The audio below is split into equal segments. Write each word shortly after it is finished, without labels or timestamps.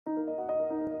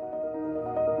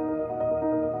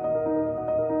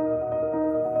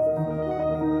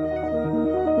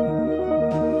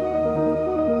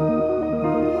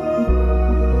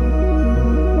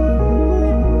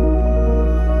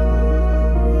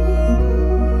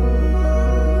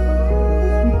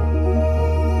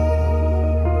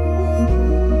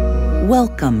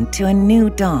Welcome to a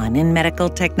new dawn in medical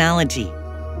technology.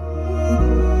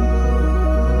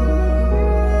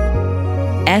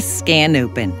 S-scan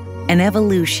Open, an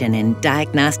evolution in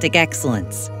diagnostic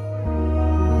excellence.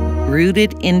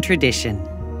 Rooted in tradition.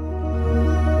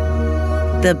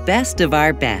 The best of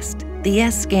our best, the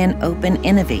S-scan Open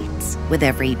innovates with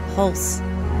every pulse,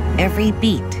 every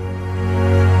beat,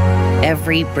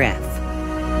 every breath.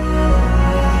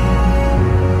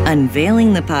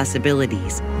 Unveiling the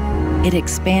possibilities, it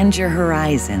expands your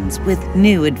horizons with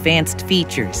new advanced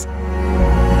features.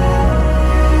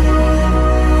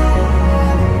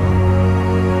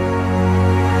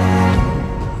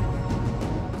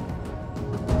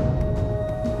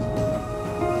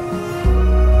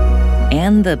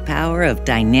 And the power of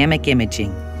dynamic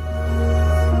imaging.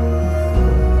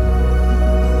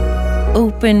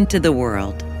 Open to the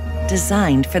world,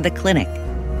 designed for the clinic.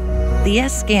 The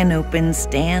S-scan Open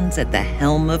stands at the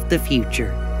helm of the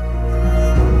future.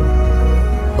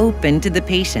 Open to the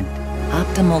patient,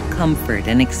 optimal comfort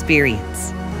and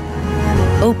experience.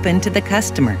 Open to the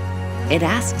customer, it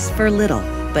asks for little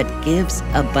but gives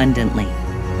abundantly.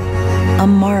 A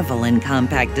marvel in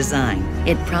compact design,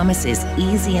 it promises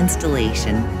easy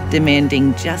installation,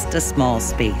 demanding just a small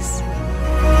space.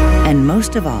 And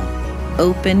most of all,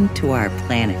 open to our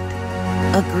planet.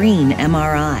 A green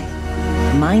MRI,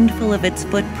 mindful of its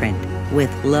footprint with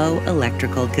low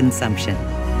electrical consumption.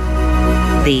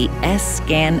 The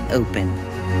S-scan Open,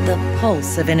 the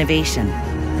pulse of innovation,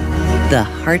 the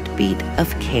heartbeat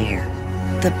of care,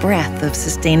 the breath of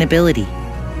sustainability.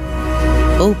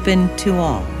 Open to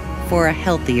all for a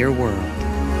healthier world.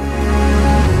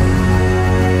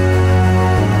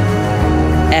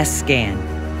 S-scan,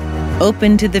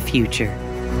 open to the future.